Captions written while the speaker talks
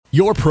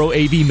Your Pro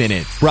AV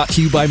Minute, brought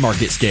to you by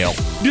MarketScale.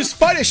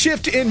 Despite a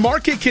shift in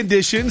market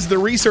conditions, the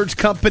research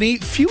company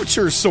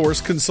Future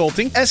Source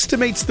Consulting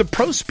estimates the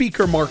pro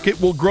speaker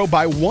market will grow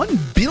by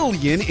 $1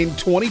 billion in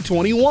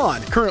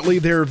 2021. Currently,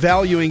 they're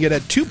valuing it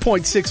at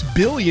 $2.6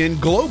 billion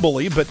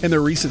globally, but in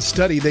their recent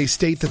study, they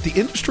state that the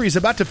industry is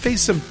about to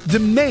face some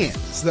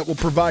demands that will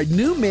provide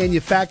new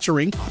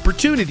manufacturing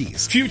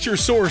opportunities. Future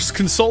Source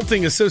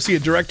Consulting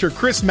Associate Director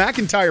Chris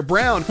McIntyre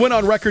Brown went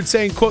on record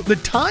saying, quote, "The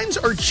times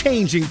are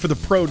changing for the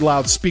pro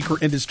loudspeaker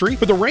industry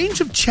with a range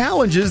of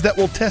challenges that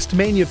will test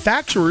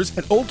manufacturers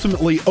and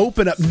ultimately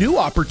open up new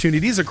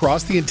opportunities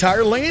across the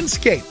entire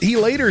landscape." He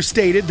later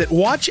stated that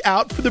watch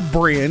out for the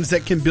brands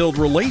that can build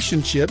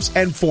relationships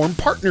and form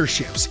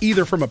partnerships,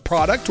 either from a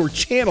product or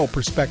channel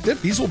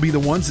perspective. These will be the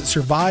ones that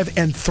survive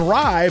and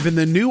thrive in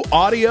the new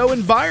audio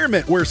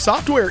environment where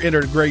software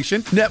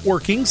integration,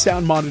 networking,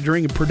 sound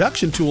monitoring, and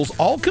production tools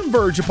all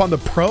converge upon the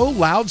pro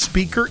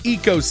loudspeaker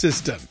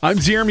ecosystem. I'm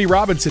Jeremy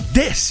Robinson.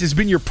 This has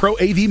been your Pro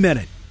AV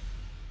Minute.